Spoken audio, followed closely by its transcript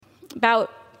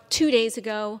About 2 days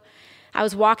ago, I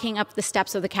was walking up the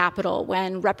steps of the Capitol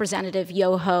when Representative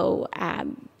Yoho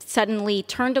suddenly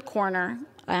turned a corner,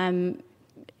 and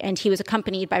he was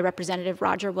accompanied by Representative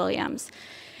Roger Williams,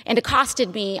 and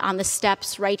accosted me on the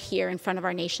steps right here in front of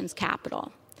our nation's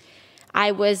Capitol.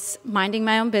 I was minding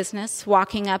my own business,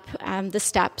 walking up the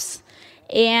steps,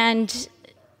 and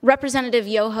Representative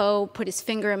Yoho put his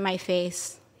finger in my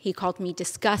face. He called me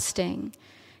disgusting.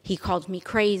 He called me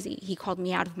crazy. He called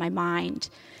me out of my mind.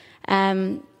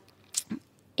 And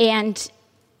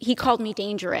he called me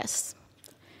dangerous.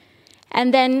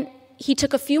 And then he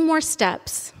took a few more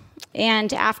steps,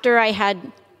 and after I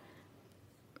had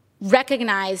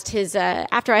recognized his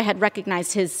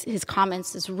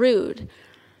comments as rude,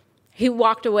 he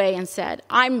walked away and said,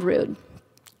 "I'm rude.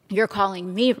 You're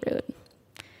calling me rude."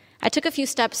 I took a few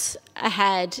steps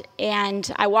ahead,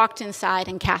 and I walked inside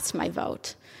and cast my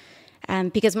vote,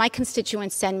 because my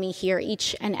constituents send me here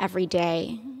each and every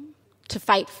day to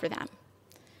fight for them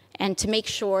and to make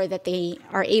sure that they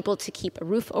are able to keep a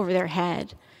roof over their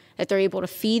head, that they're able to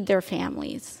feed their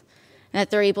families, and that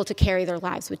they're able to carry their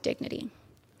lives with dignity.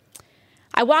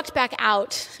 I walked back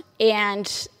out,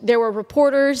 and there were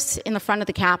reporters in the front of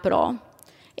the Capitol,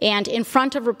 and in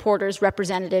front of reporters,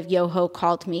 Representative Yoho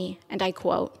called me, and I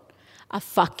quote, "a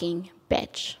fucking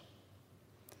bitch."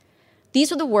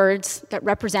 These are the words that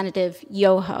Representative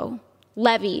Yoho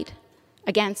levied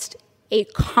against a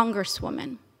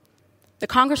congresswoman, the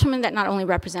congresswoman that not only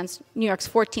represents New York's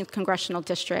 14th congressional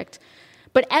district,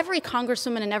 but every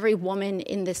congresswoman and every woman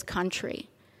in this country,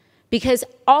 because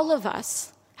all of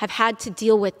us have had to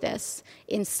deal with this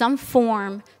in some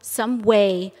form, some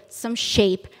way, some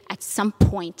shape, at some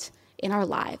point in our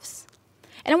lives.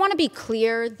 And I want to be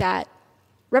clear that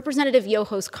Representative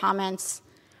Yoho's comments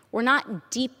were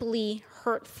not deeply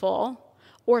hurtful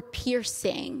or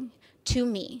piercing to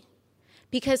me,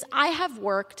 because I have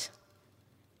worked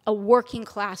a working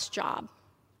class job.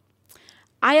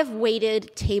 I have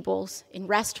waited tables in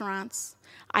restaurants.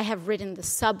 I have ridden the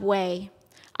subway.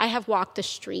 I have walked the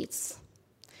streets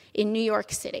in New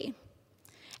York City.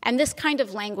 And this kind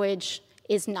of language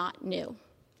is not new.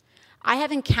 I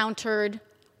have encountered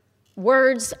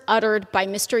words uttered by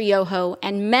Mr. Yoho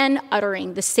and men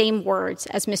uttering the same words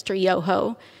as Mr.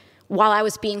 Yoho while I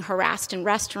was being harassed in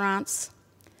restaurants.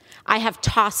 I have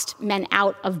tossed men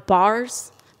out of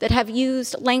bars that have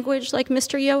used language like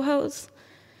Mr. Yoho's.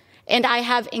 And I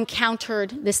have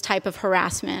encountered this type of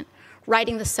harassment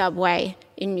riding the subway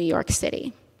in New York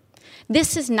City.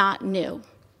 This is not new.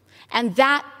 And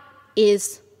that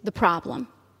is the problem.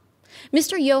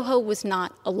 Mr. Yoho was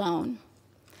not alone.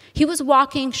 He was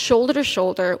walking shoulder to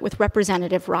shoulder with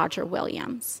Representative Roger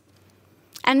Williams.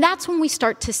 And that's when we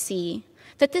start to see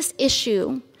that this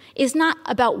issue is not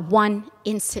about one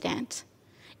incident.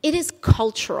 It is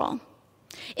cultural.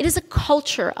 It is a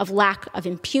culture of lack of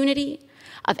impunity,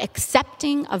 of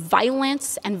accepting of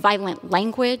violence and violent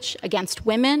language against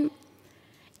women,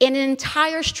 and an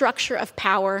entire structure of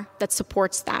power that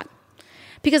supports that.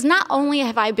 Because not only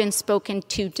have I been spoken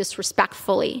to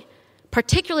disrespectfully,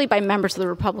 particularly by members of the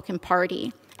Republican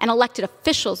Party and elected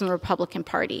officials in the Republican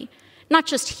Party, not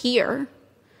just here,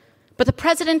 but the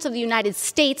President of the United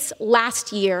States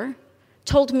last year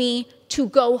told me to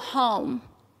go home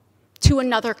to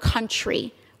another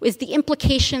country, with the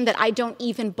implication that I don't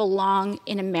even belong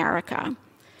in America.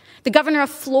 The governor of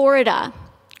Florida,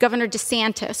 Governor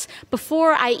DeSantis,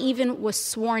 before I even was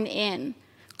sworn in,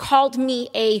 called me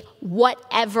a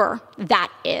whatever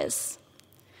that is.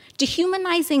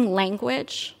 Dehumanizing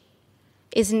language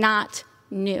is not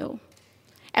new.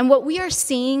 And what we are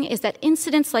seeing is that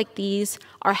incidents like these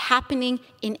are happening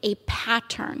in a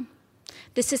pattern.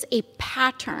 This is a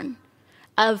pattern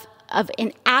of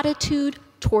an attitude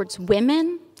towards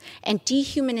women and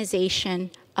dehumanization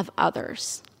of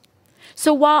others.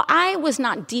 So while I was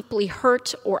not deeply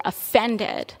hurt or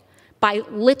offended by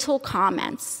little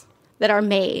comments that are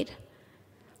made,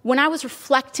 when I was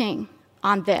reflecting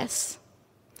on this,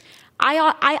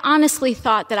 I honestly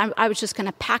thought that I was just going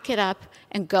to pack it up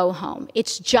and go home.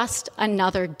 It's just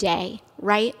another day,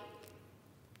 right?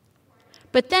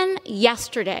 But then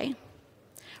yesterday,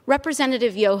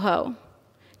 Representative Yoho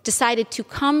decided to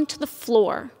come to the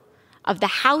floor of the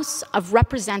House of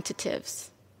Representatives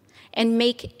and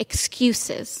make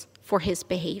excuses for his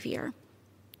behavior.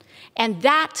 And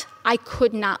that I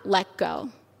could not let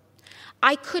go.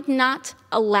 I could not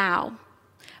allow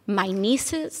my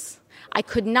nieces, I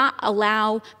could not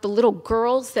allow the little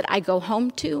girls that I go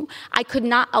home to, I could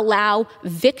not allow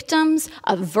victims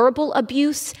of verbal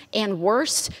abuse and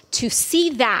worse to see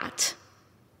that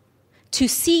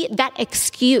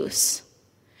excuse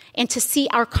and to see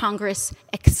our Congress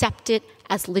accept it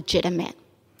as legitimate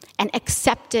and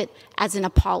accept it as an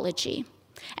apology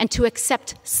and to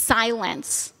accept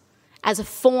silence as a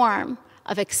form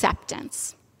of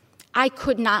acceptance. I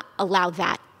could not allow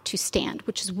that to stand,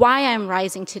 which is why I am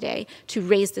rising today to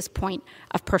raise this point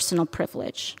of personal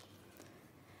privilege.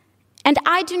 And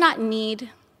I do not need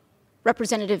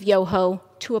Representative Yoho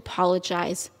to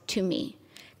apologize to me.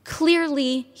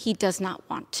 Clearly, he does not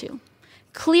want to.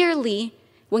 Clearly,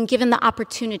 when given the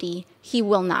opportunity, he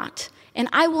will not. And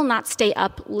I will not stay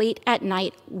up late at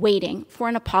night waiting for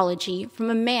an apology from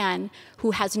a man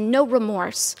who has no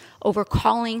remorse over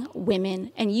calling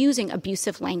women and using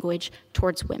abusive language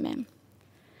towards women.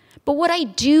 But what I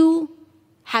do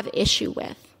have issue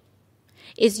with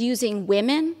is using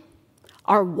women,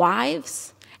 our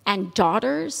wives and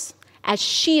daughters, as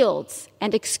shields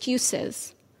and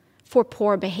excuses for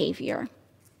poor behavior.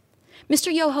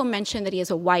 Mr. Yoho mentioned that he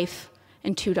has a wife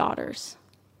and 2 daughters.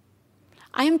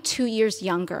 I am 2 years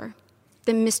younger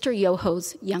than Mr.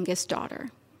 Yoho's youngest daughter.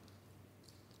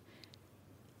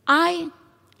 I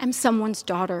am someone's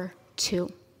daughter, too.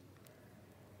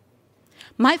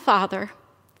 My father,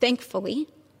 thankfully,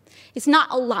 is not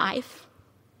alive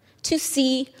to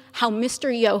see how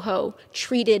Mr. Yoho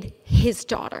treated his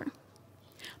daughter.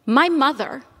 My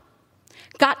mother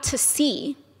got to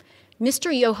see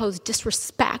Mr. Yoho's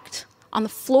disrespect on the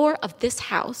floor of this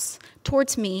house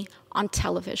towards me on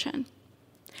television.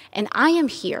 And I am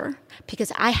here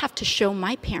because I have to show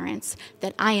my parents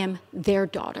that I am their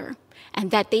daughter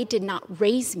and that they did not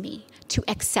raise me to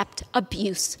accept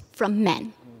abuse from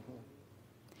men.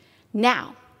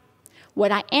 Now,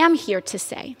 what I am here to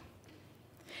say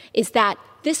is that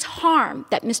this harm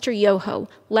that Mr. Yoho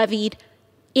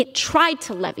tried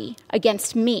to levy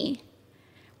against me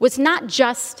was not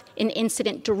just an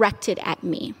incident directed at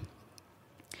me.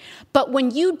 But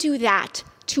when you do that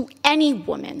to any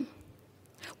woman,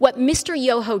 what Mr.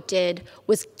 Yoho did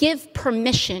was give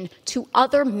permission to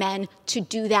other men to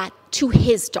do that to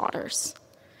his daughters.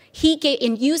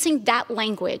 In using that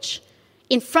language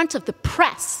in front of the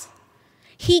press,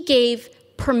 he gave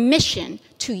permission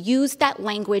to use that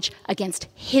language against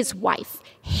his wife,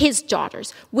 his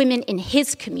daughters, women in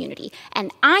his community.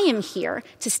 And I am here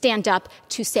to stand up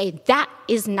to say that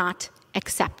is not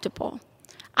acceptable.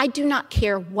 I do not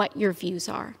care what your views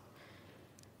are.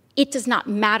 It does not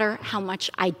matter how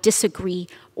much I disagree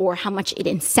or how much it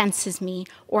incenses me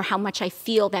or how much I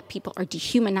feel that people are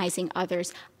dehumanizing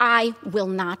others. I will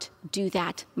not do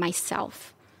that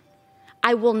myself.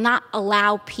 I will not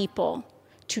allow people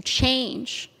to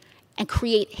change and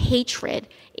create hatred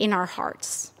in our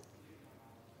hearts.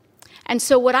 And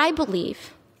so what I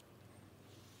believe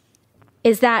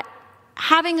is that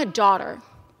having a daughter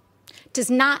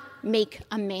does not make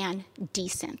a man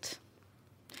decent.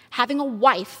 Having a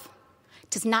wife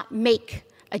does not make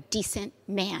a decent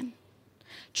man.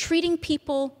 Treating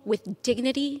people with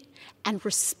dignity and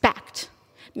respect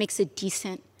makes a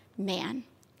decent man.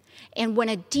 And when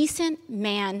a decent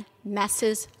man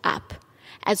messes up,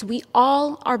 as we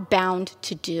all are bound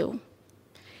to do,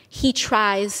 he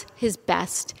tries his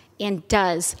best and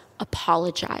does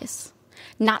apologize.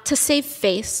 Not to save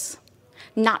face,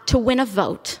 not to win a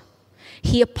vote.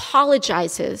 He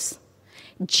apologizes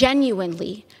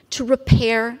genuinely to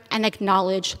repair and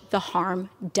acknowledge the harm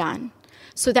done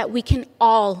so that we can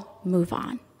all move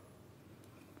on.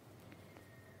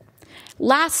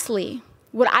 Lastly,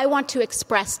 what I want to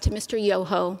express to Mr.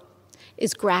 Yoho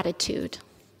is gratitude.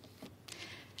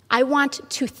 I want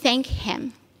to thank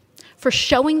him for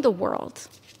showing the world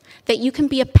that you can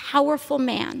be a powerful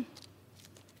man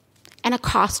and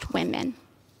accost women.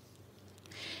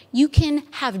 You can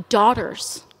have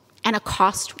daughters and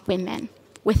accost women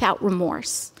without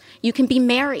remorse. You can be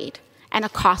married and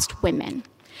accost women.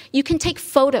 You can take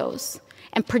photos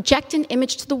and project an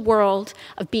image to the world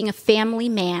of being a family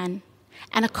man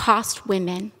and accost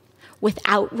women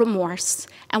without remorse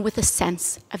and with a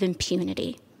sense of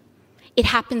impunity. It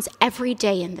happens every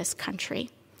day in this country.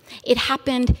 It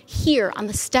happened here on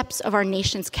the steps of our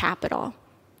nation's capital.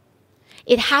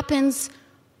 It happens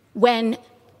when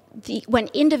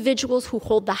individuals who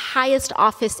hold the highest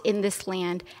office in this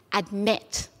land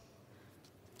admit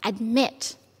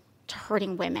to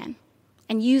hurting women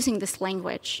and using this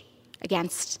language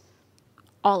against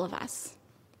all of us.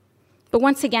 But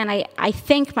once again, I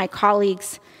thank my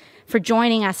colleagues for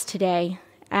joining us today.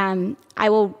 I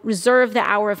will reserve the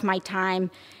hour of my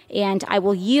time, and I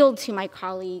will yield to my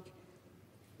colleague,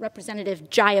 Representative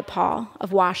Jayapal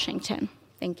of Washington.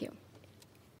 Thank you.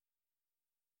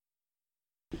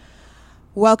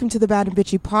 Welcome to the Bad and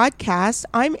Bitchy podcast.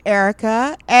 I'm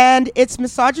Erica, and it's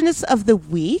Misogynist of the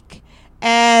Week.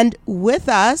 And with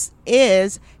us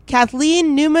is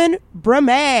Kathleen Newman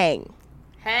Bramang.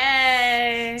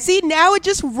 Hey. See, now it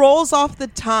just rolls off the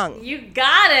tongue. You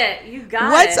got it.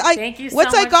 Thank you so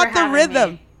much I got for the having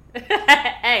rhythm. Me.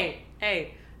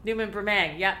 Hey. Newman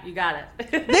Bramang. Yep, you got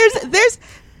it.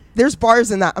 There's bars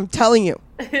in that. I'm telling you.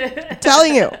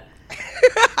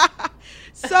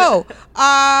 So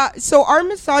our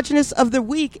misogynist of the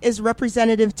week is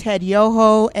Representative Ted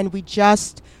Yoho, and we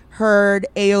just heard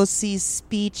AOC's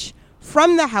speech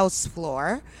from the House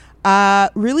floor,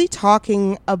 really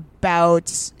talking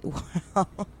about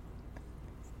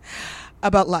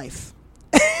life.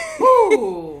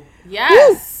 Ooh,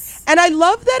 yes. And I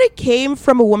love that it came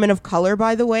from a woman of color,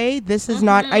 by the way. This is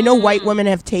not, I know white women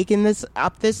have taken this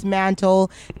mantle,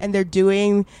 and they're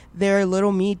doing their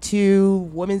little Me Too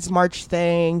Women's March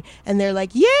thing. And they're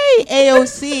like, yay,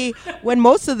 AOC, when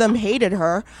most of them hated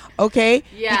her. Okay.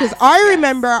 Yes, because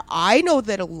I know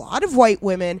that a lot of white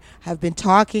women have been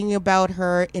talking about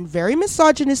her in very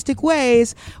misogynistic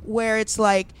ways, where it's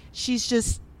like, she's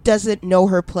just doesn't know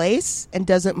her place and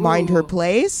doesn't mind her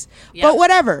place. Yep. But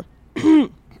whatever.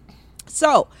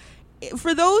 So,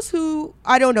 for those who,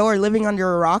 I don't know, are living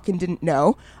under a rock and didn't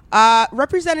know,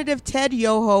 Representative Ted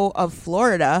Yoho of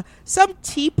Florida, some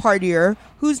Tea Partier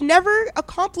who's never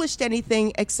accomplished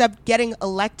anything except getting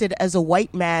elected as a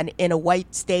white man in a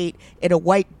white state, in a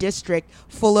white district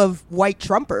full of white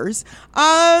Trumpers,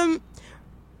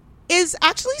 is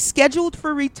actually scheduled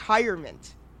for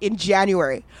retirement in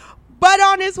January. But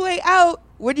on his way out,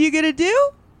 what are you going to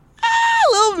do?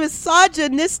 A little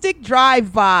misogynistic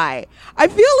drive-by. I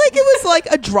feel like it was like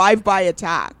a drive-by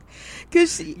attack,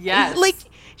 because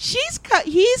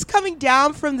he's coming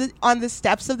down on the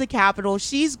steps of the Capitol.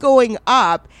 She's going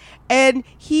up, and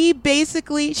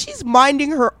she's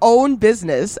minding her own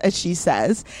business, as she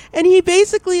says, and he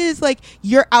basically is like,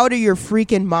 "You're out of your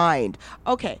freaking mind."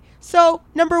 Okay, so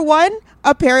number one,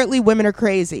 apparently women are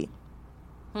crazy,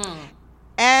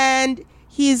 and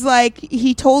he's like,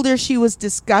 he told her she was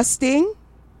disgusting.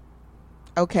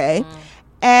 Okay.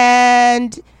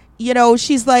 And,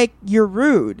 she's like, "You're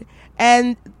rude."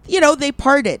 And, they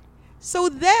parted. So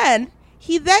then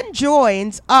he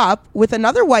joins up with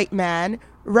another white man,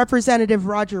 Representative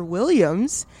Roger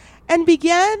Williams, and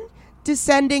began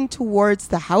descending towards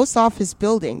the House office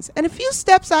buildings. And a few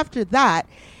steps after that,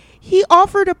 he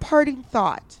offered a parting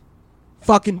thought.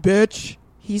 "Fucking bitch,"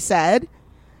 he said.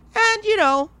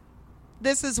 And,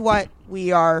 this is what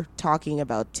we are talking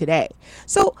about today.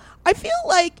 So I feel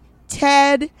like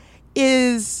Ted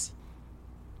is,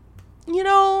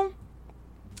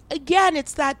 again,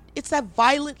 it's that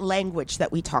violent language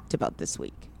that we talked about this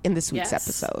week in this week's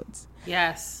episodes.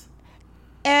 Yes.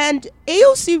 And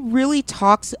AOC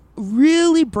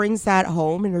really brings that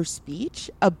home in her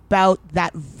speech about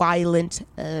that violent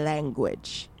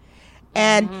language.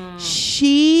 And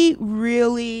she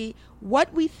really,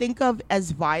 what we think of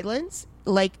as violence,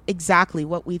 like exactly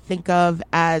what we think of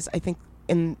as, I think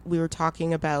we were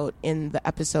talking about in the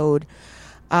episode,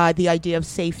 the idea of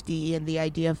safety and the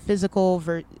idea of physical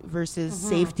versus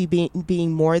safety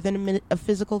being more than a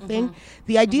physical thing.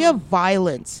 The idea of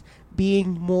violence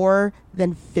being more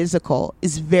than physical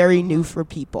is very new for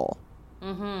people.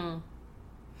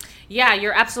 Yeah,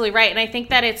 you're absolutely right. And I think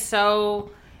that it's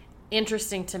so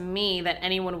interesting to me that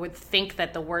anyone would think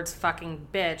that the words "fucking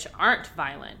bitch" aren't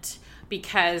violent,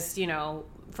 because,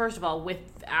 first of all, with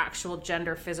actual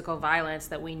gender physical violence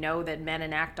that we know that men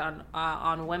enact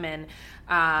on women,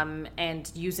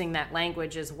 and using that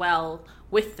language as well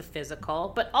with the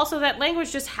physical, but also that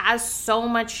language just has so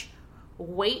much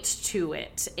weight to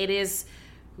it.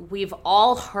 We've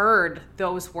all heard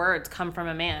those words come from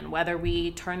a man, whether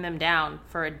we turn them down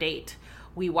for a date,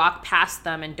 we walk past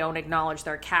them and don't acknowledge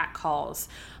their cat calls,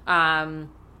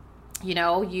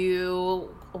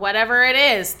 whatever it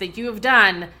is that you have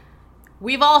done.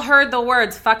 We've all heard the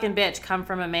words "fucking bitch" come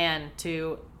from a man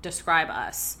to describe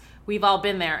us. We've all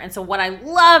been there. And so what I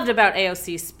loved about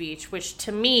AOC's speech, which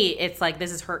to me, it's like,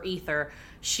 this is her ether.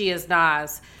 She is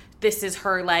Nas. This is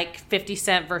her, 50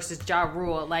 Cent versus Ja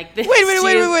Rule. Wait. Did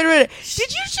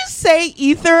you just say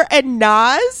ether and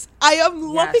Nas? I am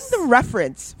loving the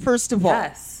reference, first of all.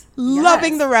 Yes.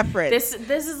 Loving the reference.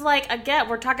 This is again,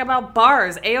 we're talking about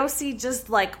bars. AOC just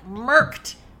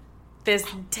murked this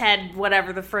Ted,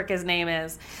 whatever the frick his name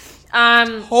is.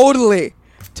 Totally.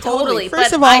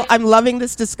 First of all, I'm loving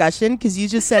this discussion because you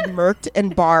just said murked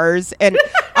and bars, and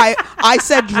I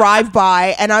said drive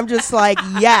by, and I'm just like,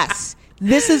 yes,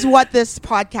 this is what this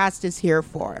podcast is here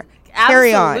for.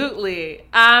 Carry on. Absolutely.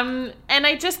 And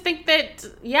I just think that,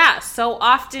 so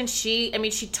often she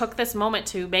took this moment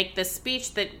to make this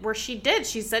speech where she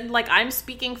said, like, I'm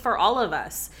speaking for all of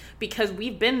us because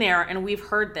we've been there and we've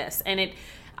heard this. And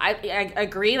I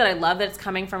agree that I love that it's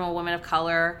coming from a woman of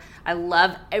color. I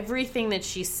love everything that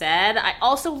she said. I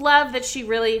also love that she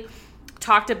really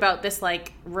talked about this,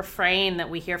 like, refrain that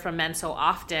we hear from men so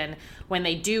often when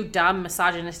they do dumb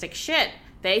misogynistic shit.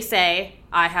 They say,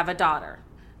 I have a daughter.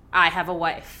 I have a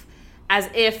wife. As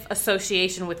if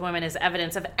association with women is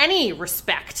evidence of any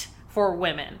respect for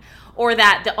women. Or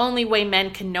that the only way men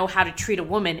can know how to treat a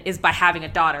woman is by having a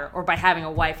daughter or by having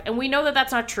a wife. And we know that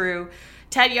that's not true.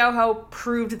 Ted Yoho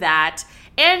proved that.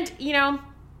 And, you know,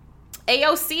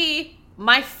 AOC,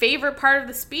 my favorite part of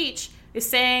the speech is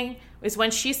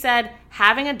when she said,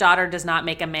 having a daughter does not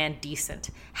make a man decent.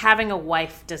 Having a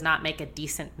wife does not make a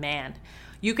decent man.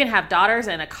 You can have daughters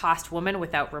and accost women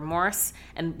without remorse.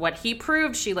 And what he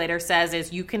proved, she later says,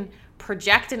 is you can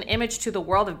project an image to the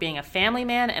world of being a family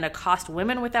man and accost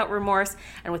women without remorse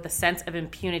and with a sense of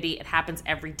impunity. It happens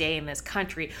every day in this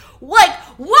country. Like,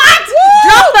 what? Woo!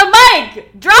 Drop the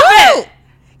mic! Drop it!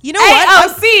 You know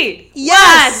what? AOC!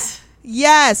 Yes! What?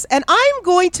 Yes. And I'm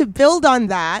going to build on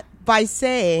that by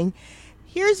saying,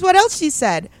 here's what else she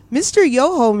said. Mr.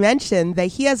 Yoho mentioned that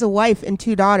he has a wife and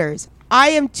 2 daughters. I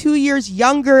am 2 years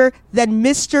younger than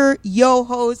Mr.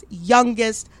 Yoho's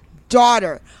youngest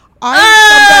daughter.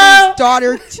 I'm somebody's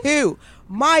daughter too.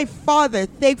 My father,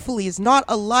 thankfully, is not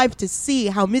alive to see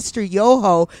how Mr.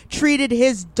 Yoho treated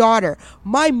his daughter.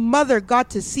 My mother got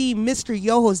to see Mr.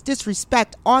 Yoho's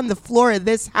disrespect on the floor of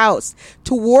this house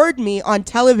toward me on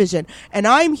television. And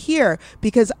I'm here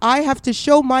because I have to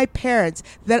show my parents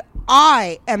that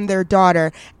I am their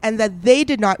daughter and that they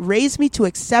did not raise me to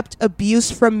accept abuse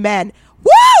from men.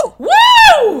 Woo!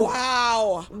 Woo!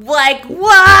 Wow. Like,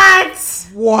 what?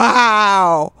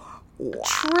 Wow.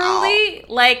 Truly,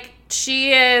 like,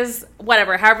 she is,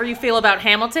 whatever, however you feel about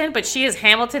Hamilton, but she is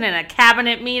Hamilton in a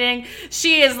cabinet meeting.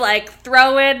 She is, like,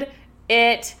 throwing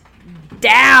it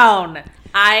down.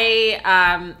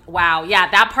 Wow. Yeah,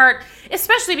 that part,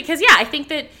 especially because, I think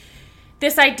that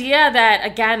this idea that,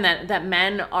 again, that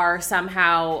men are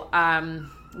somehow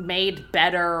made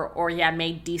better or,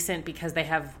 made decent because they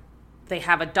have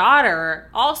a daughter.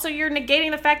 Also, you're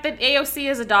negating the fact that AOC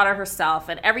is a daughter herself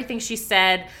and everything she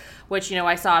said, which, you know,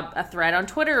 I saw a thread on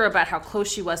Twitter about how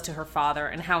close she was to her father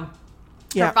and how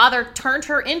her father turned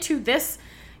her into this,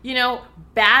 you know,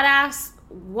 badass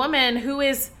woman who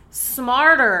is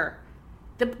smarter.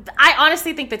 I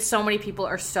honestly think that so many people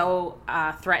are so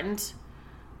threatened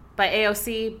by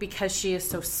AOC because she is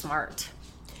so smart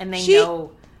and they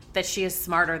know that she is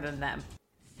smarter than them.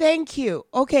 Thank you.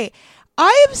 Okay.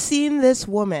 I have seen this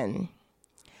woman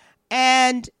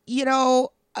and,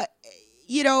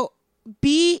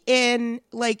 be in,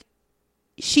 like,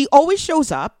 she always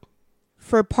shows up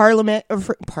for for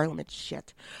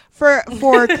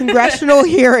congressional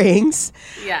hearings.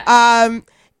 Yeah.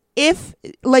 If,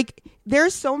 like,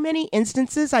 there's so many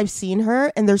instances I've seen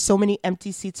her and there's so many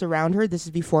empty seats around her. This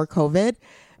is before COVID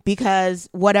because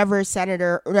whatever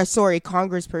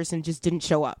congressperson just didn't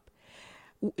show up.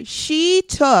 She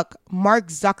took Mark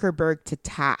Zuckerberg to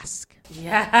task.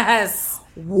 Yes.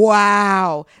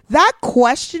 Wow. That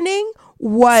questioning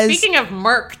was... Speaking of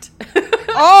murked.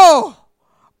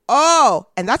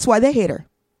 And that's why they hate her.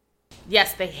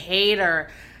 Yes, they hate her.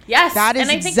 Yes. That is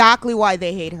exactly why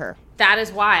they hate her. That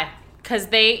is why. Because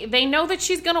they know that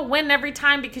she's going to win every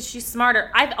time because she's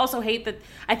smarter. I also hate that...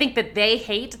 I think that they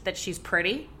hate that she's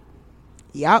pretty.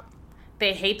 Yep.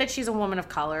 They hate that she's a woman of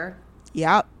color.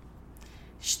 Yep.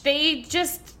 They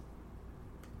just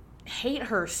hate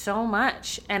her so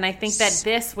much. And I think that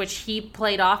this, which he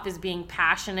played off as being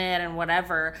passionate and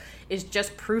whatever, is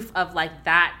just proof of, like,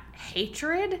 that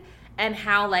hatred and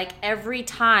how, like, every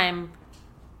time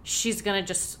she's going to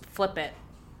just flip it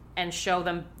and show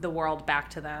them the world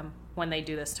back to them when they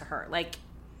do this to her. Like,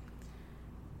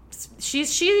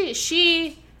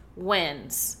 she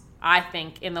wins, I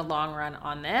think, in the long run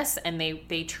on this. And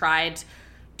they tried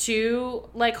to,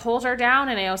 like, hold her down,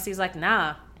 and AOC's like,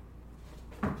 nah.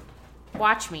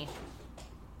 Watch me.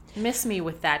 Miss me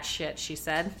with that shit, she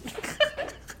said.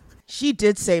 She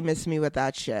did say miss me with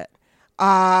that shit.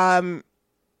 Can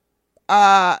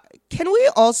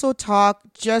we also talk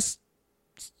just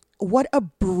what a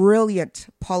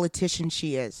brilliant politician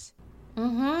she is?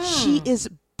 Mm-hmm. She is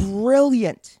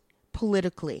brilliant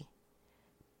politically.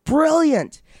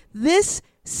 Brilliant. This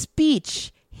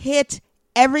speech hit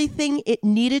everything it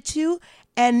needed to,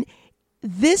 and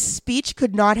this speech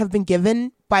could not have been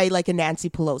given by, like, a Nancy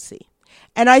Pelosi.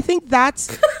 And I think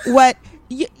that's what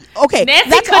Okay, Nancy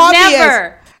that's could obvious.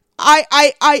 never.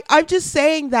 I'm just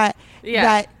saying that Yeah.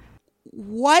 that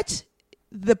what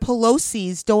the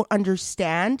Pelosi's don't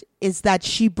understand is that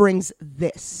she brings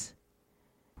this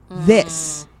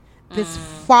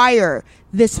fire,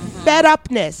 this fed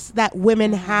upness that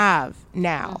women have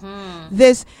now.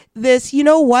 This, you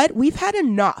know what? We've had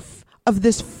enough of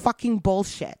this fucking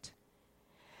bullshit.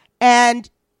 And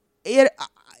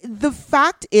the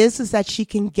fact is that she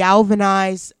can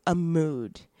galvanize a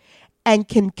mood and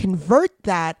can convert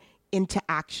that into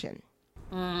action.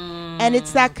 And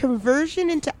it's that conversion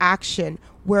into action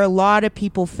where a lot of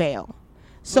people fail.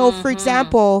 So, for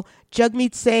example,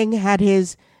 Jagmeet Singh had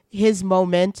his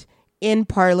moment in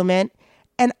Parliament,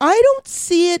 and I don't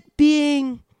see it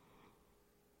being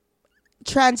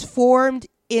transformed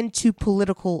into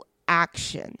political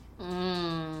action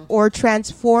or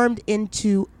transformed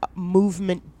into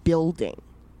movement building.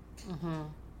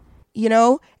 You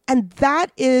know? And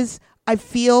that is, I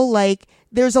feel like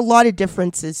there's a lot of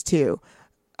differences too.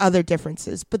 Other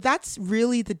differences, but that's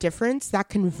really the difference. That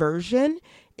conversion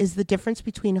is the difference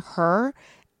between her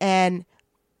and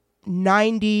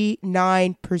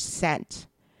 99%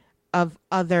 of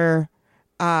other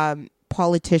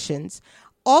politicians.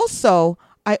 Also,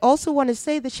 I also want to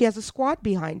say that she has a squad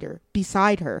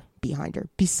beside her.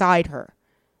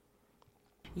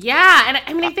 Yeah, and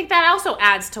I mean, I think that also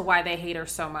adds to why they hate her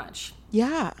so much.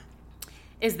 Yeah.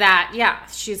 Is that, yeah,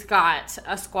 she's got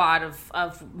a squad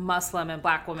of Muslim and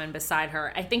black women beside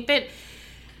her. I think that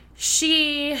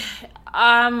she,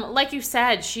 like you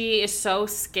said, she is so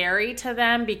scary to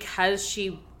them because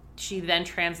she then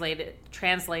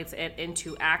translates it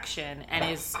into action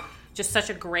and is just such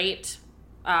a great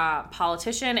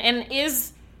politician and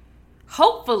is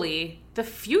hopefully the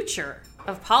future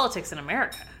of politics in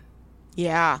America.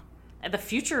 Yeah. And the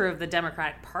future of the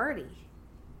Democratic Party.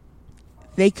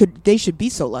 They should be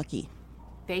so lucky.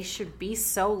 They should be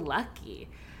so lucky.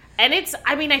 And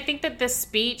I think that this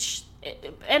speech,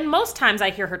 and most times I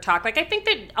hear her talk, like I think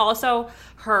that also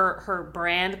her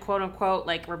brand, quote unquote,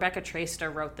 like Rebecca Traister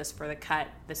wrote this for The Cut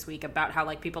this week about how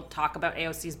like people talk about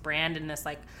AOC's brand in this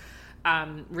like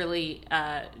really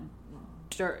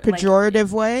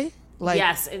pejorative way. Like,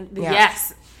 yes,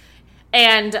 yes.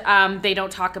 And they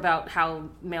don't talk about how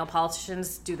male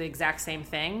politicians do the exact same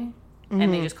thing.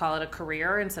 And they just call it a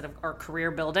career or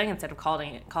career building instead of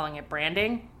calling it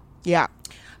branding. Yeah.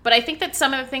 But I think that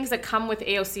some of the things that come with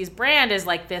AOC's brand is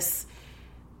like this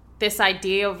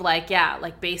idea of like, yeah,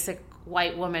 like basic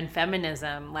white woman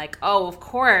feminism. Like, oh, of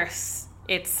course,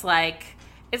 it's like,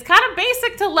 it's kind of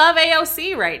basic to love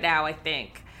AOC right now, I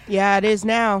think. Yeah, it is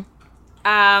now.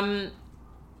 And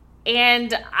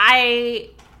I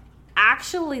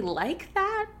actually like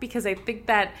that because I think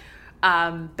that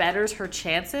betters her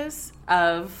chances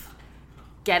of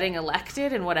getting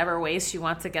elected in whatever ways she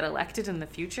wants to get elected in the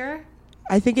future.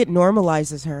 I think it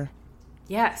normalizes her.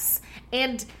 Yes.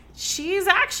 And she's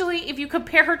actually, if you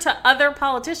compare her to other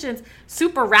politicians,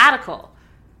 super radical.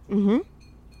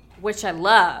 Which I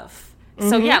love.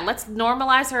 So yeah, let's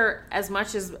normalize her as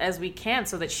much as we can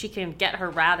so that she can get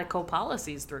her radical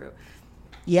policies through.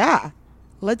 Yeah.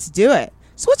 Let's do it.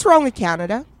 So what's wrong with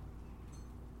Canada?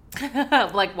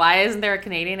 Like, why isn't there a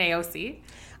Canadian AOC?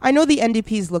 I know the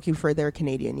NDP is looking for their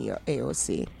Canadian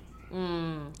AOC.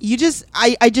 You just,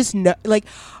 I just know, like,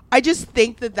 I just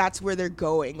think that that's where they're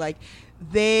going. Like,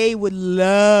 they would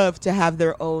love to have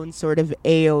their own sort of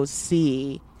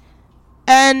AOC.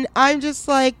 And I'm just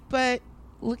like, but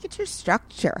look at your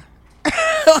structure.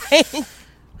 Like,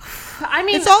 I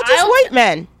mean, it's all just white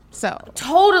men. So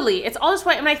totally, it's all just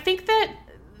white. I mean, I think that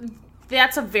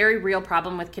that's a very real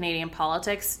problem with Canadian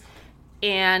politics,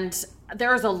 and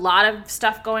there's a lot of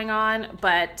stuff going on,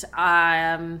 but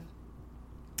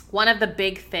one of the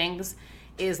big things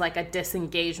is like a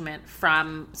disengagement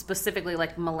from specifically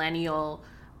like millennial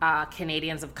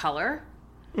Canadians of color.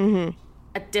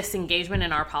 A disengagement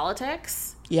in our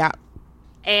politics. Yeah.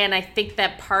 And I think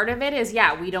that part of it is,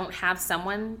 yeah, we don't have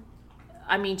someone,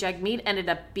 I mean, Jagmeet ended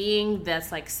up being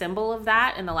this like symbol of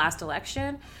that in the last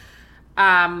election.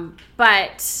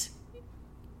 But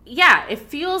yeah,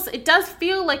 it does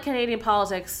feel like Canadian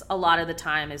politics a lot of the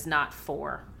time is not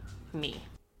for me.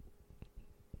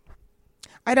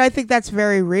 And I think that's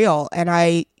very real.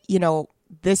 And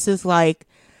this is like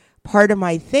part of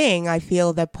my thing. I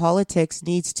feel that politics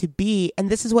needs to be, and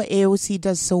this is what AOC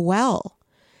does so well,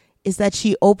 is that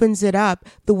she opens it up.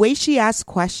 The way she asks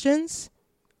questions,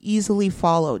 easily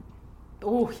followed.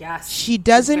 Oh, yes. She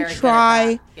doesn't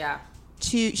try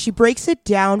she breaks it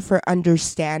down for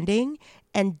understanding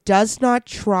and does not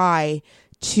try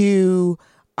to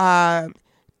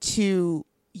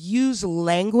use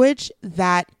language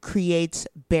that creates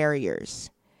barriers.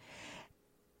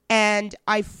 And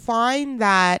I find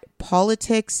that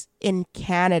politics in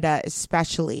Canada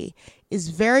especially is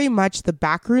very much the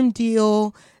backroom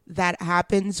deal that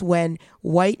happens when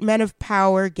white men of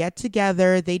power get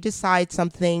together, they decide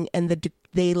something, and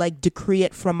they like decree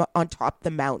it from on top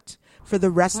the mount for the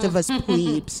rest of us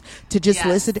plebes to just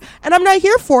listen. And I'm not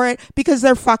here for it because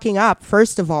they're fucking up.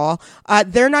 First of all,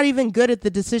 they're not even good at the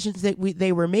decisions that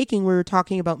they were making. We were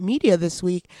talking about media this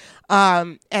week,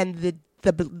 and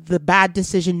the bad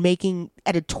decision making,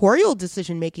 editorial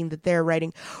decision making that they're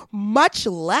writing, much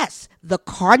less the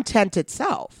content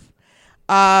itself.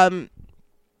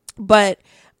 But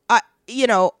I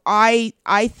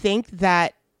think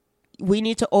that we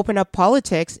need to open up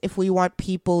politics if we want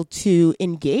people to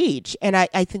engage. And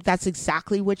I think that's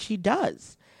exactly what she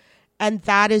does. And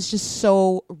that is just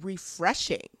so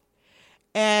refreshing.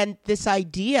 And this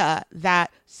idea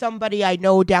that somebody I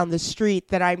know down the street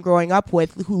that I'm growing up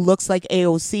with who looks like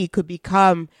AOC could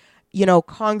become,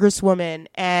 congresswoman.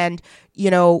 And,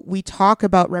 we talk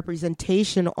about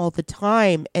representation all the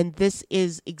time. And this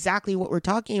is exactly what we're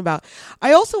talking about.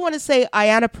 I also want to say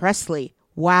Ayanna Pressley.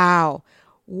 Wow.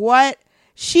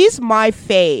 She's my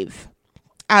fave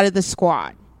out of the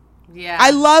squad. Yeah.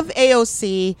 I love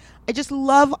AOC. I just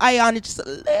love Ayanna just a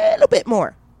little bit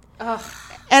more. Ugh.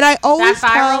 And I always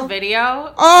that viral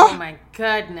video. Oh my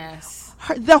goodness.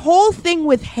 The whole thing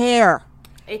with hair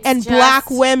and black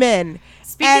women.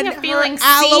 Speaking of feeling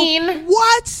seen.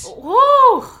 What?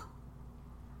 Woo.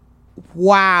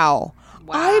 Wow.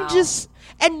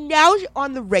 And now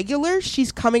on the regular,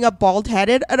 she's coming up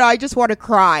bald-headed, and I just want to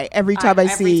cry every time I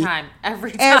see.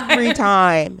 Every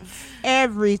time.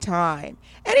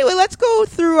 Anyway, let's go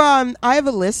through. I have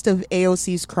a list of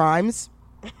AOC's crimes.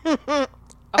 Her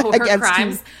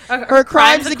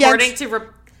crimes against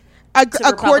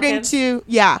according to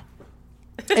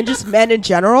and just men in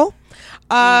general.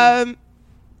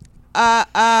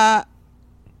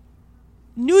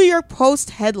 New York Post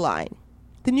headline.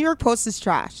 The New York Post is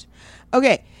trash.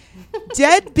 Okay.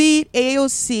 Deadbeat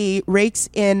AOC rakes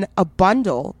in a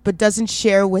bundle but doesn't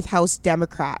share with House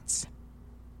Democrats.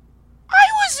 I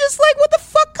was just like, what the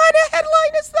fuck kind of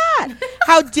headline is that?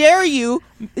 How dare you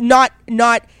not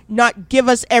give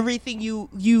us everything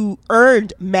you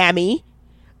earned, mammy?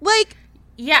 Like,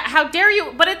 yeah, how dare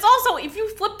you? But it's also, if you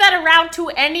flip that around to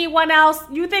anyone else,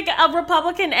 you think a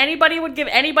Republican, anybody would give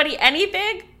anybody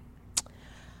anything?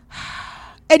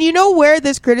 And you know where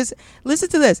this listen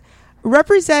to this.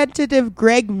 Representative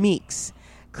Greg Meeks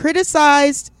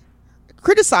criticized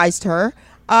her,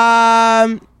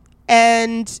 and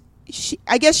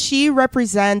I guess she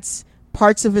represents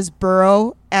parts of his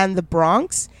borough and the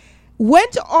Bronx,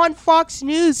 went on Fox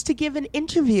News to give an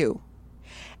interview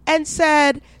and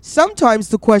said, sometimes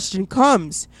the question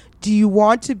comes, do you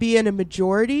want to be in a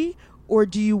majority or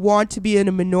do you want to be in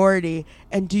a minority?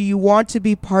 And do you want to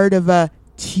be part of a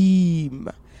team?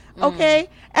 Okay.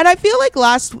 And I feel like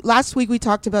last week we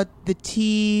talked about the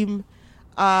team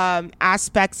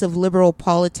aspects of liberal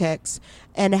politics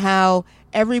and how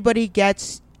everybody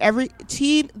gets every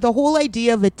team. The whole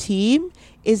idea of a team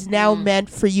is now meant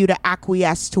for you to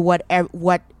acquiesce to what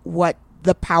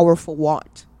the powerful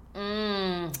want.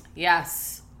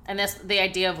 Yes. And the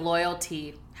idea of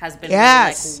loyalty has been really,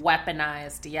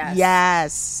 weaponized.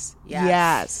 Yes.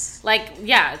 Like,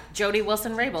 Jody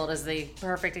Wilson-Raybould is the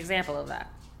perfect example of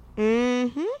that.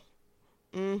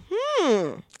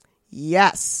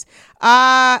 Yes.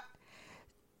 And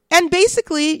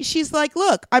basically, she's like,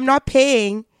 look, I'm not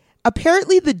paying.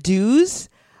 Apparently, the dues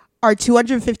are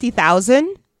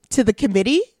 $250,000 to the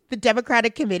committee, the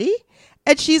Democratic committee.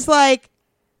 And she's like,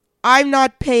 I'm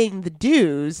not paying the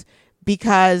dues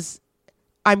because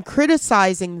I'm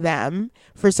criticizing them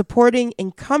for supporting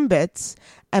incumbents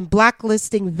and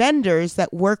blacklisting vendors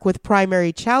that work with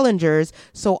primary challengers.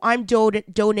 So I'm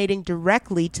donating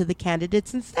directly to the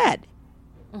candidates instead.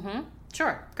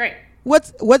 Sure. Great.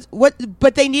 What?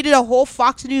 But they needed a whole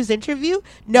Fox News interview?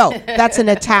 No, that's an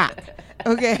attack.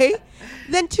 Okay.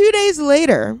 Then 2 days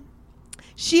later,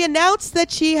 she announced that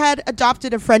she had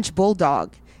adopted a French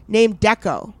bulldog named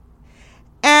Deco.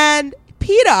 And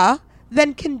PETA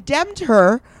then condemned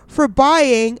her for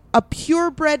buying a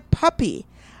purebred puppy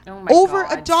over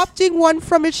adopting one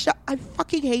from a shop. I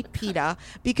fucking hate PETA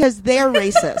because they're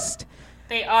racist.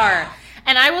 They are.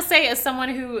 And I will say, as someone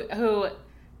who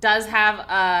does have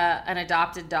an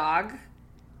adopted dog,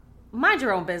 mind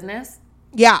your own business.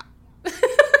 Yeah.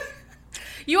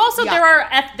 You also, there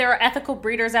are ethical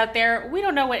breeders out there. We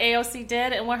don't know what AOC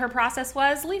did and what her process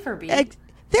was. Leave her be.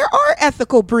 There are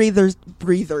ethical breeders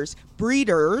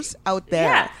out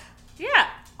there. Yeah.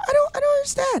 don't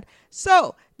understand.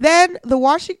 So then the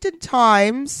Washington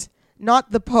Times,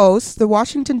 not the Post, the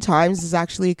Washington Times is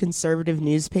actually a conservative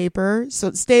newspaper,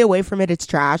 so stay away from it. It's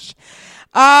trash.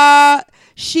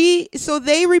 So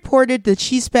they reported that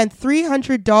she spent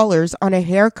 $300 on a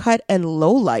haircut and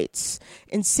lowlights,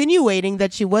 insinuating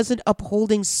that she wasn't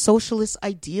upholding socialist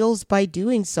ideals by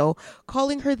doing so,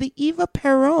 calling her the Eva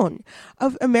Peron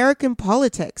of American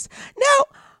politics. Now,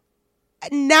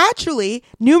 naturally,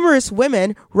 numerous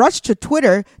women rushed to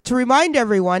Twitter to remind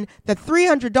everyone that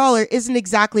 $300 isn't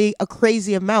exactly a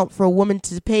crazy amount for a woman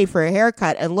to pay for a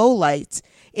haircut and lowlights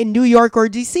in New York or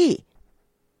DC.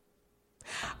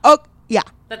 Oh, yeah.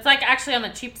 That's like actually on the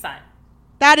cheap side.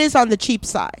 That is on the cheap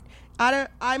side.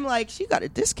 I'm like, she got a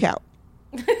discount.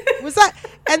 Was that?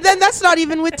 And then that's not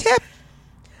even with tip.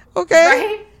 Okay.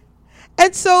 Right?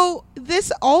 And so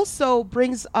this also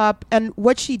brings up, and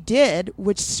what she did,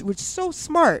 which was so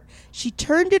smart, she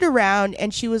turned it around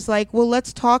and she was like, well,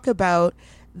 let's talk about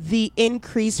the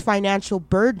increased financial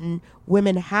burden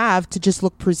women have to just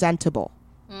look presentable.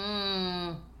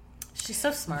 She's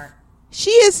so smart.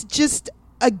 She is just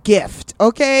a gift,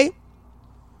 okay?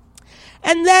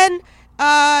 And then,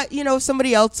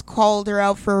 somebody else called her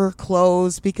out for her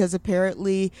clothes because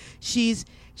apparently she's,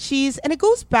 and it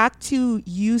goes back to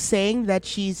you saying that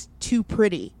she's too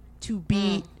pretty to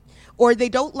be, or they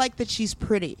don't like that she's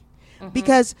pretty.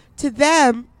 Because to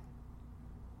them,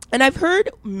 and I've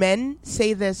heard men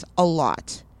say this a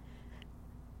lot,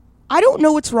 I don't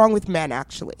know what's wrong with men,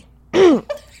 actually,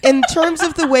 in terms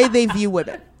of the way they view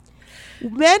women.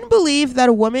 Men believe that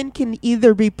a woman can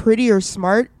either be pretty or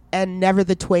smart, and never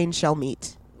the twain shall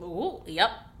meet. Ooh, yep.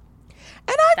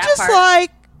 And I'm just like,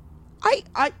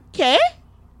 okay?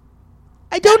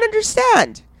 I don't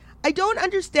understand. I don't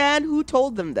understand who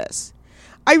told them this.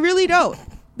 I really don't.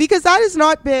 Because that has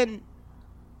not been,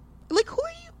 like, who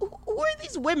are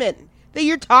these women that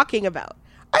you're talking about?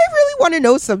 I really want to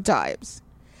know sometimes.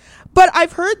 But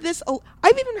I've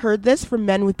even heard this from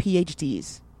men with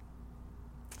PhDs.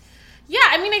 Yeah,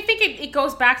 I mean, I think it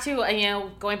goes back to,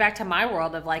 going back to my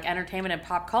world of, like, entertainment and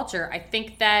pop culture. I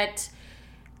think that,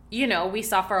 we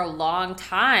saw for a long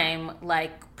time,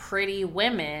 like, pretty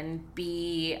women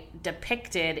be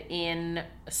depicted in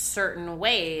certain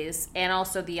ways. And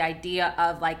also the idea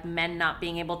of, like, men not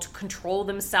being able to control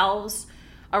themselves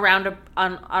around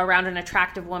an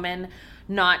attractive woman,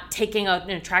 not taking an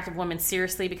attractive woman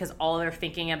seriously because all they're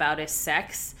thinking about is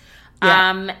sex.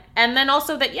 Yeah. And then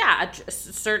also that,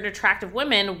 certain attractive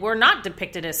women were not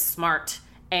depicted as smart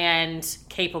and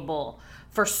capable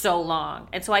for so long.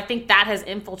 And so I think that has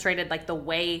infiltrated, like, the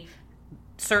way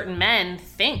certain men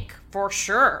think, for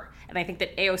sure. And I think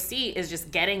that AOC is just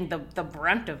getting the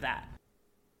brunt of that.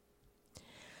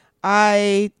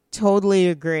 I totally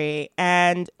agree.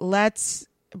 And let's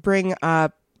bring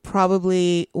up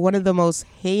probably one of the most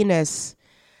heinous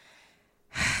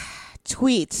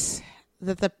tweets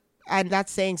and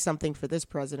that's saying something for this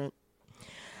president.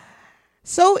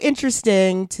 So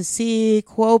interesting to see,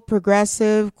 quote,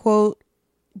 progressive, quote,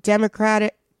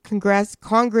 Democratic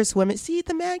Congresswomen. See,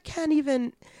 the man can't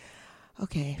even,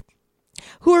 okay.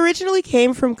 Who originally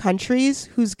came from countries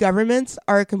whose governments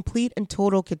are a complete and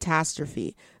total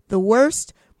catastrophe. The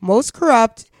worst, most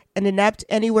corrupt, and inept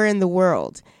anywhere in the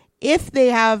world. If they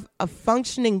have a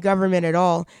functioning government at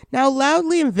all, now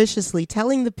loudly and viciously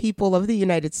telling the people of the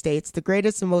United States, the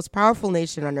greatest and most powerful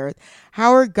nation on earth,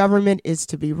 how our government is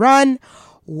to be run.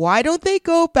 Why don't they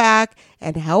go back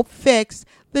and help fix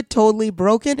the totally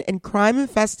broken and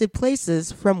crime-infested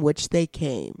places from which they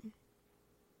came?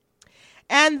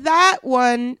 And that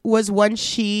one was one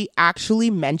she actually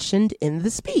mentioned in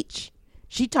the speech.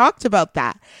 She talked about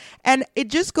that. And it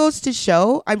just goes to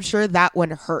show, I'm sure that one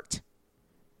hurt.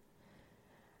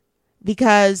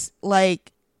 Because,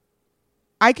 like,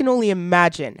 I can only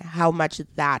imagine how much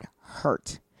that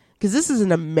hurt. Because this is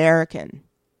an American.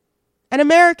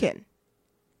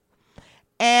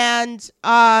 And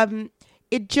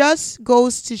it just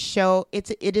goes to show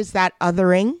it is that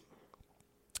othering.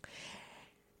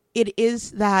 It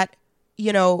is that,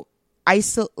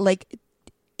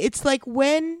 it's like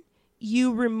when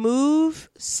you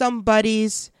remove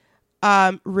somebody's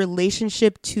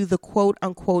relationship to the quote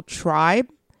unquote tribe,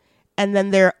 and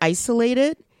then they're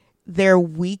isolated, they're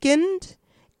weakened,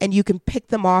 and you can pick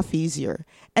them off easier.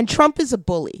 And Trump is a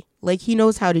bully. Like, he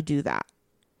knows how to do that.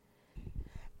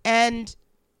 And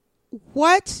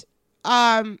what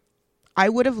I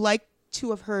would have liked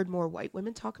to have heard more white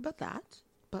women talk about that,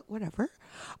 but whatever.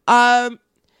 That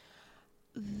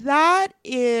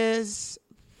is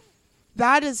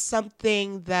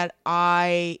something that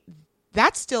that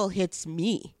still hits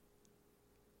me.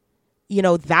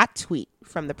 That tweet.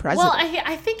 from the president. Well,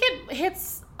 I think it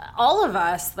hits all of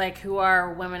us, like who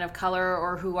are women of color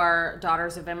or who are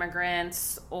daughters of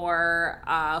immigrants or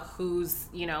who's,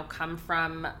 come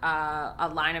from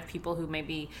a line of people who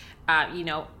maybe,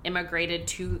 immigrated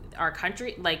to our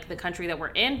country, like the country that we're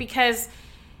in, because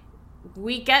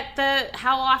we get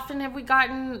how often have we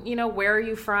gotten, where are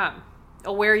you from?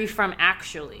 Or where are you from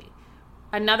actually?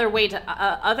 Another way to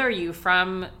other you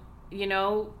from,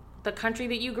 the country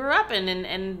that you grew up in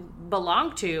and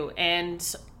belong to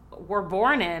and were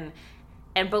born in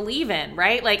and believe in,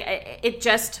 right? Like, it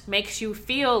just makes you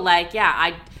feel like,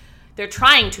 they're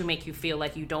trying to make you feel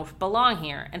like you don't belong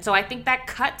here. And so I think that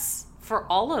cuts for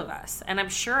all of us. And I'm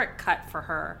sure it cut for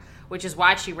her, which is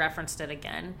why she referenced it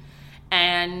again.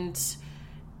 And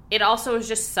it also is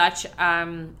just such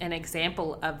an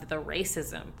example of the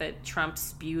racism that Trump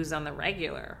spews on the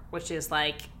regular, which is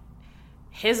like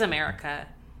his America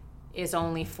is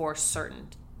only for certain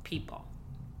people.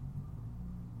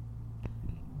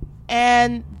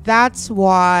 And that's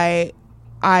why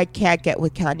I can't get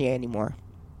with Kanye anymore.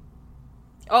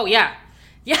 Oh, yeah.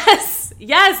 Yes.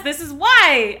 This is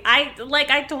why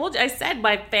I told you, I said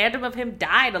my fandom of him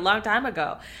died a long time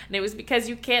ago. And it was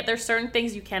because there's certain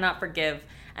things you cannot forgive.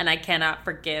 And I cannot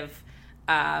forgive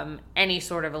any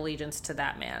sort of allegiance to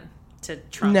that man, to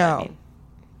Trump.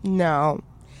 No.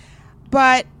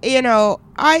 But,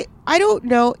 I don't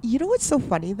know. You know what's so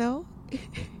funny, though?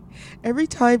 Every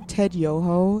time Ted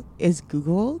Yoho is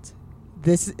Googled,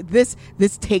 this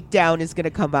takedown is going to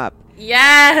come up.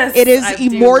 Yes. It is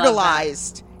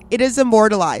immortalized. It is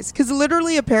immortalized. Because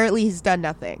literally, apparently, he's done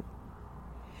nothing.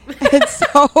 And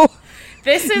so...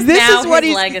 This is his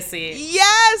legacy.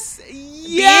 Yes.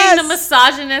 Being the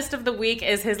misogynist of the week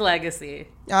is his legacy.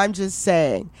 I'm just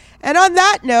saying. And on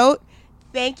that note,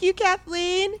 thank you,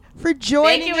 Kathleen, for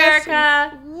joining us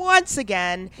Erica. Once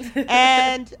again.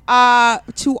 And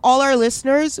to all our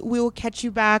listeners, we will catch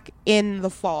you back in the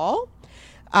fall.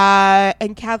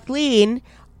 And Kathleen,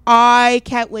 I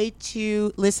can't wait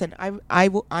to listen.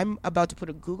 I'm about to put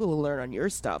a Google alert on your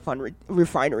stuff on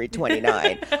Refinery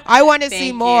 29. I want to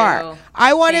see more.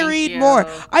 I want to read more.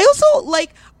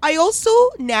 I also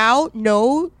now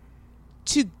know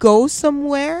to go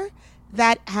somewhere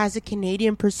that has a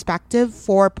Canadian perspective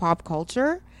for pop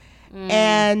culture,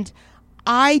 and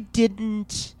I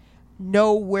didn't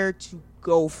know where to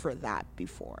go for that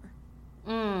before.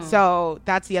 So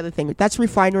that's the other thing. That's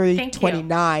Refinery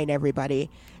 29, everybody.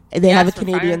 They have a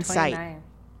Canadian site.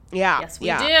 Yeah. Yes, we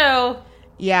do.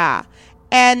 Yeah.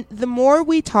 And the more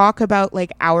we talk about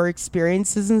like our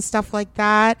experiences and stuff like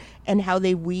that and how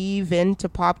they weave into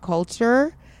pop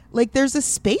culture, like there's a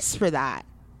space for that.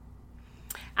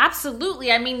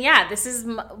 Absolutely. I mean, this is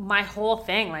my whole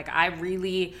thing. Like, I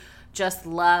really just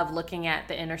love looking at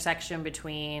the intersection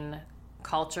between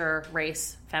culture,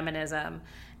 race, feminism.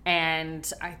 And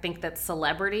I think that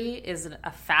celebrity is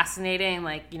a fascinating,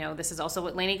 this is also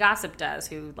what Lainey Gossip does,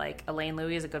 who, Elaine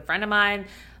Louie is a good friend of mine,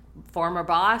 former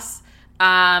boss.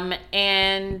 And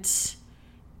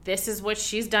this is what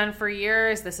she's done for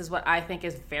years. This is what I think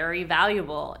is very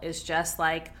valuable, is just,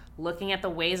 looking at the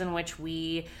ways in which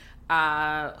we,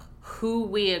 who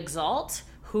we exalt,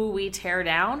 who we tear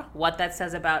down, what that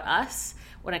says about us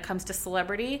when it comes to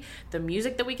celebrity, the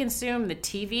music that we consume, the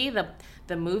TV,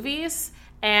 the movies,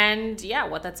 and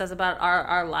what that says about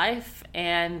our life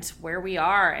and where we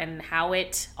are and how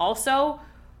it also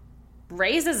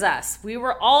raises us. We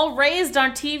were all raised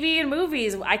on TV and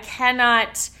movies. I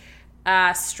cannot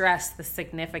stress the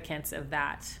significance of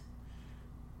that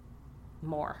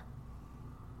more.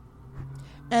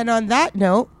 And on that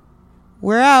note,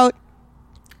 we're out.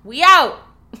 We out.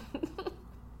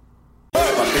 My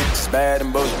bitch is bad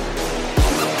and bullshit.